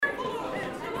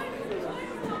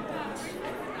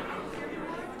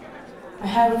I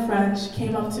had a friend, she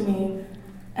came up to me,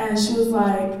 and she was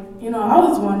like, I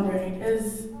was wondering,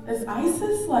 is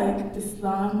ISIS like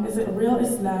Islam? Is it real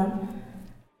Islam?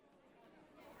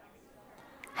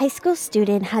 High school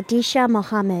student Hadisha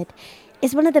Mohammed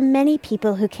is one of the many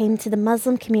people who came to the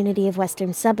Muslim community of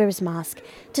Western Suburbs Mosque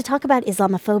to talk about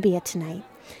Islamophobia tonight.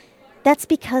 That's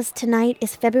because tonight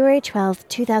is February 12,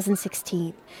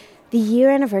 2016, the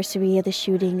year anniversary of the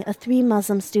shooting of 3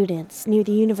 Muslim students near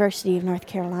the University of North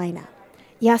Carolina.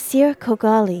 Yasir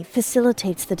Kogali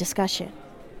facilitates the discussion.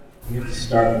 We have to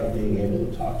start with being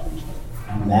able to talk to each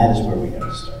other, and that is where we have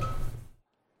to start.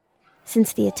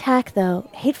 Since the attack, though,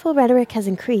 hateful rhetoric has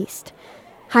increased.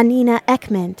 Hanina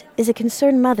Ekment is a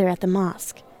concerned mother at the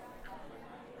mosque.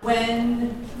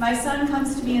 When my son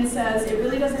comes to me and says, it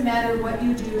really doesn't matter what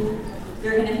you do,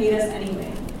 they're going to hate us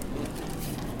anyway.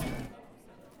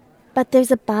 But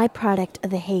there's a byproduct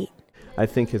of the hate. I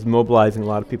think his mobilizing a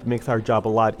lot of people makes our job a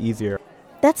lot easier.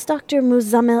 That's Dr.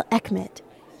 Muzammil Ekmet.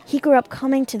 He grew up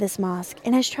coming to this mosque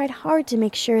and has tried hard to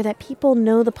make sure that people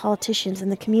know the politicians in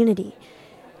the community.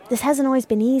 This hasn't always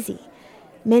been easy.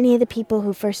 Many of the people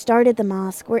who first started the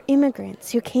mosque were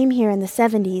immigrants who came here in the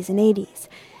 70s and 80s.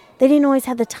 They didn't always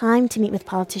have the time to meet with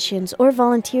politicians or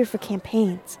volunteer for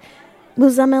campaigns.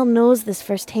 Muzammil knows this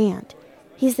firsthand.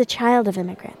 He's the child of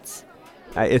immigrants.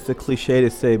 It's a cliche to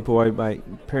say, boy, my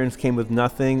parents came with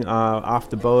nothing off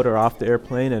the boat or off the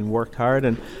airplane and worked hard.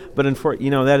 But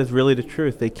that is really the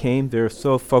truth. They came, they're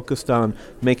so focused on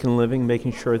making a living,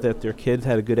 making sure that their kids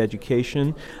had a good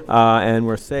education and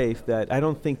were safe, that I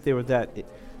don't think they were that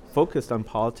focused on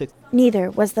politics.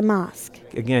 Neither was the mosque.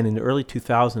 Again, in the early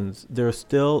 2000s, there was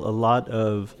still a lot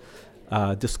of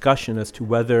discussion as to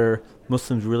whether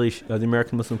Muslims really, the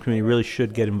American Muslim community really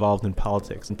should get involved in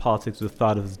politics. And politics was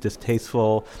thought of as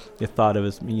distasteful. It thought of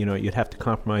as, you'd have to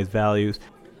compromise values.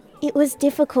 It was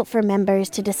difficult for members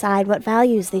to decide what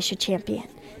values they should champion.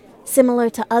 Similar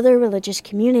to other religious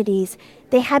communities,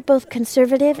 they had both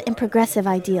conservative and progressive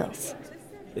ideals.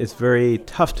 It's very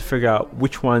tough to figure out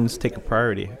which ones take a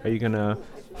priority. Are you going to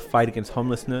fight against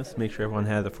homelessness, make sure everyone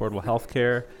has affordable health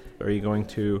care? Are you going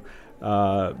to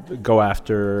go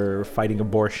after fighting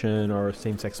abortion or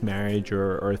same-sex marriage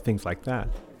or things like that?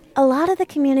 A lot of the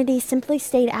community simply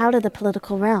stayed out of the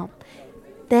political realm.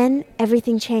 Then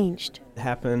everything changed. It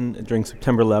happened during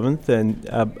September 11th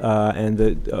and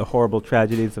the horrible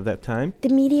tragedies of that time. The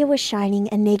media was shining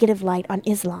a negative light on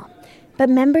Islam, but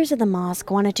members of the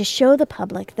mosque wanted to show the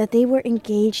public that they were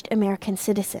engaged American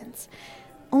citizens.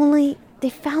 Only they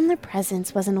found their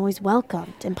presence wasn't always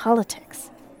welcomed in politics.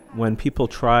 When people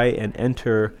try and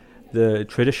enter the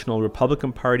traditional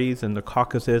Republican parties and the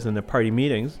caucuses and the party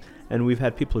meetings, and we've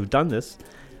had people who've done this,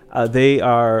 they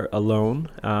are alone.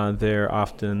 They're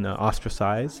often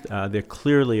ostracized. They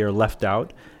clearly are left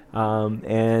out.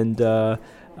 And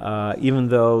even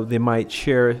though they might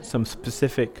share some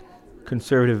specific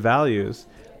conservative values,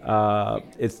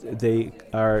 they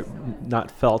are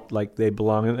not felt like they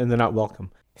belong and they're not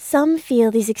welcome. Some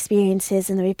feel these experiences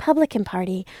in the Republican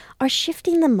Party are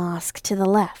shifting the mosque to the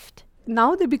left.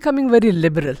 Now they're becoming very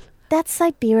liberal. That's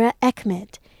Sabira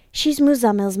Ekmet. She's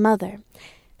Muzammil's mother.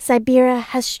 Sabira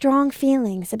has strong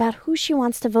feelings about who she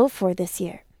wants to vote for this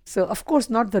year. So, of course,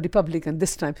 not the Republican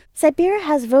this time. Sabira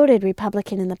has voted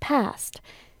Republican in the past.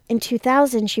 In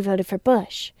 2000, she voted for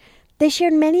Bush. They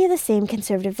shared many of the same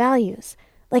conservative values,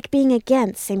 like being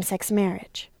against same-sex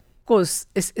marriage. Of course,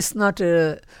 it's not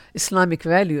an Islamic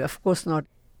value, of course not.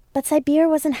 But Sabira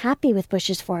wasn't happy with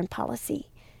Bush's foreign policy.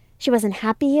 She wasn't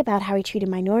happy about how he treated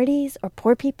minorities or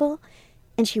poor people,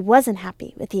 and she wasn't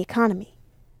happy with the economy.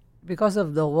 Because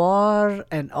of the war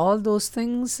and all those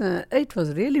things, it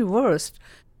was really worse.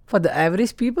 For the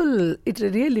average people, it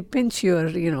really pinched your,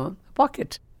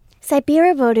 pocket.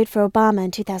 Sabira voted for Obama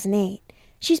in 2008.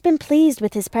 She's been pleased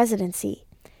with his presidency.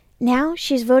 Now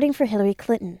she's voting for Hillary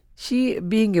Clinton. She,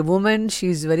 being a woman,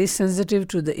 she's very sensitive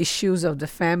to the issues of the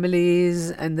families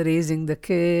and the raising the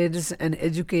kids and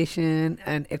education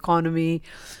and economy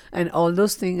and all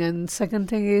those things. And second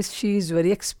thing is she's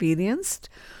very experienced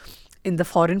in the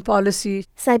foreign policy.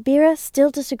 Sabira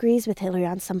still disagrees with Hillary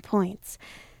on some points,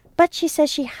 but she says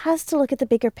she has to look at the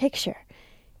bigger picture.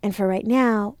 And for right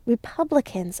now,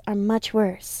 Republicans are much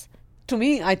worse. To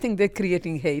me, I think they're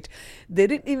creating hate. They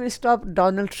didn't even stop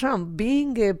Donald Trump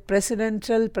being a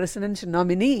presidential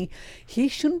nominee. He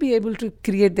shouldn't be able to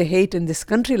create the hate in this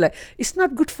country. It's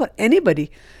not good for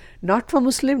anybody. Not for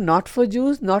Muslim, not for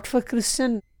Jews, not for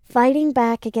Christian. Fighting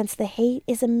back against the hate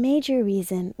is a major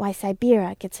reason why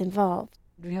Sabira gets involved.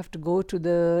 We have to go to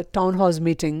the town hall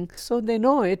meeting so they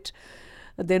know it.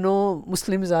 They know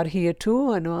Muslims are here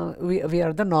too, and we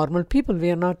are the normal people.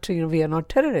 We are not, we are not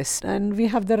terrorists, and we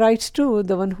have the rights too.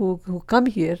 The one who come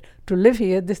here to live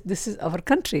here. This is our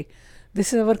country.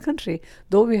 This is our country.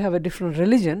 Though we have a different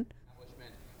religion.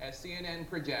 As CNN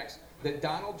projects that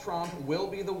Donald Trump will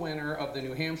be the winner of the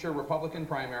New Hampshire Republican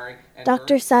primary.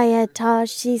 Dr. Syed Taj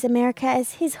sees America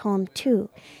as his home too.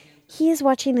 He is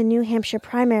watching the New Hampshire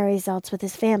primary results with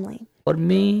his family. For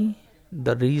me,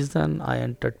 the reason I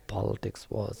entered politics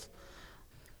was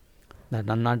that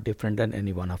I'm not different than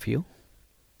any one of you.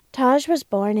 Taj was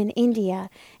born in India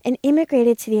and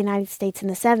immigrated to the United States in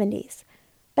the 70s,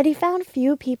 but he found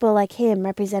few people like him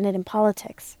represented in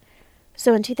politics.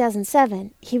 So in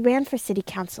 2007, he ran for city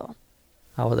council.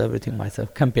 I was everything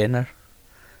myself, campaigner.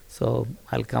 So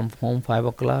I'll come home 5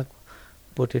 o'clock,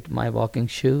 put it my walking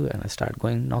shoe, and I start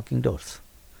going knocking doors.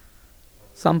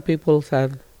 Some people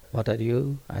said, "What are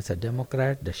you?" I said,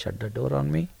 "Democrat." They shut the door on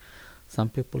me. Some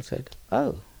people said,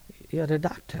 "Oh, you're a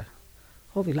doctor.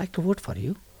 Oh, we like to vote for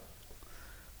you."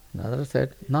 Another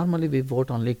said, "Normally we vote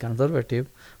only conservative,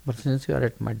 but since you are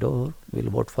at my door,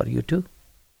 we'll vote for you too."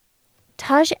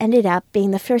 Taj ended up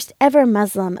being the first ever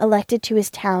Muslim elected to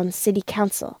his town's city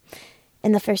council,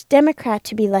 and the first Democrat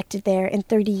to be elected there in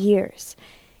 30 years.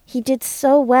 He did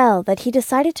so well that he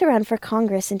decided to run for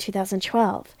Congress in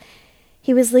 2012.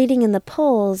 He was leading in the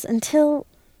polls until...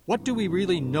 What do we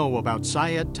really know about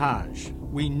Syed Taj?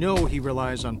 We know he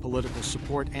relies on political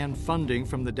support and funding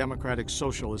from the Democratic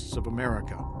Socialists of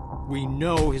America. We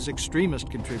know his extremist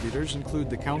contributors include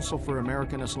the Council for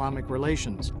American Islamic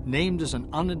Relations, named as an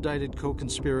unindicted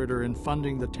co-conspirator in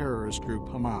funding the terrorist group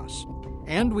Hamas.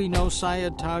 And we know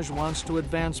Syed Taj wants to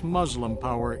advance Muslim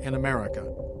power in America.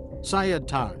 Syed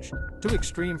Taj, too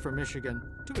extreme for Michigan,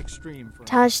 too extreme for...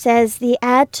 Taj says the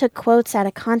ad took quotes out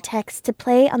of context to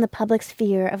play on the public's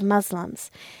fear of Muslims.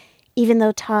 Even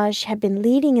though Taj had been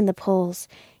leading in the polls,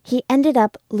 he ended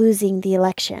up losing the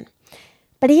election.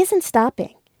 But he isn't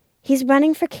stopping. He's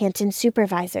running for Canton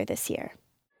supervisor this year.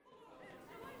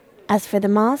 As for the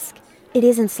mosque, it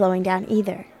isn't slowing down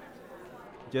either.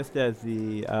 Just as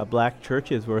the black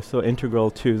churches were so integral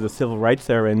to the civil rights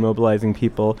era in mobilizing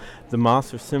people, the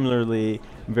mosques are similarly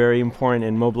very important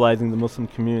in mobilizing the Muslim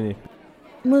community.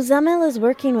 Muzammil is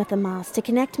working with the mosque to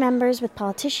connect members with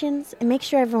politicians and make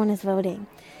sure everyone is voting.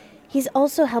 He's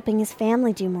also helping his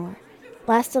family do more.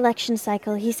 Last election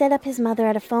cycle, he set up his mother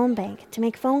at a phone bank to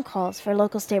make phone calls for a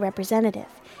local state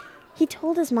representative. He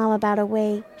told his mom about a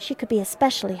way she could be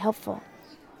especially helpful.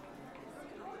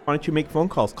 Why don't you make phone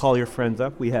calls? Call your friends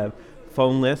up. We have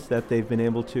phone lists that they've been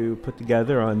able to put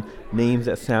together on names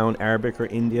that sound Arabic or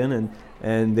Indian,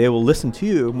 and they will listen to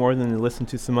you more than they listen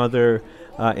to some other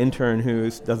intern who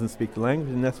doesn't speak the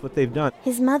language, and that's what they've done.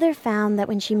 His mother found that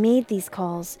when she made these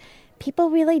calls,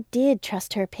 people really did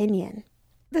trust her opinion.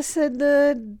 They said,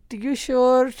 "Are you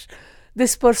sure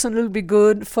this person will be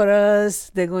good for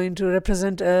us? They're going to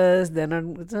represent us?" They're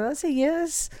not. So I say,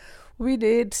 "Yes, we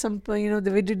did some. We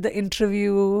did the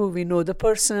interview. We know the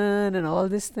person and all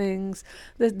these things."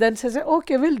 Then says,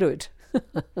 "Okay, we'll do it."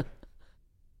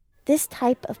 This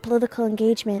type of political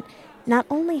engagement not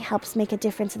only helps make a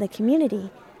difference in the community,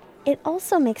 it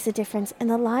also makes a difference in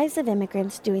the lives of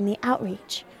immigrants doing the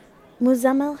outreach.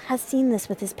 Muzammil has seen this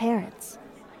with his parents.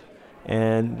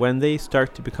 And when they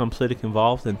start to become politically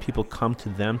involved and people come to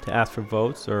them to ask for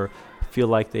votes or feel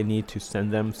like they need to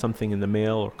send them something in the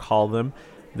mail or call them,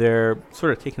 they're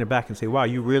sort of taken aback and say, "Wow,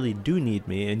 you really do need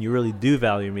me and you really do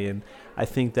value me." And I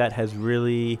think that has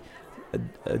really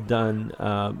done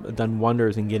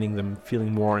wonders in getting them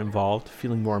feeling more involved,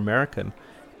 feeling more American.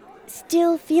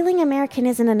 Still, feeling American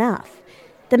isn't enough.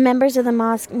 The members of the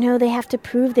mosque know they have to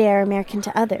prove they are American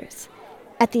to others.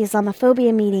 At the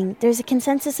Islamophobia meeting, there's a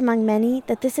consensus among many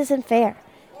that this isn't fair.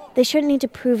 They shouldn't need to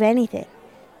prove anything.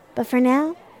 But for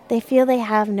now, they feel they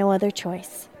have no other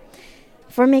choice.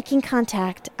 For Making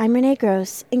Contact, I'm Renee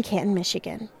Gross in Canton,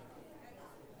 Michigan.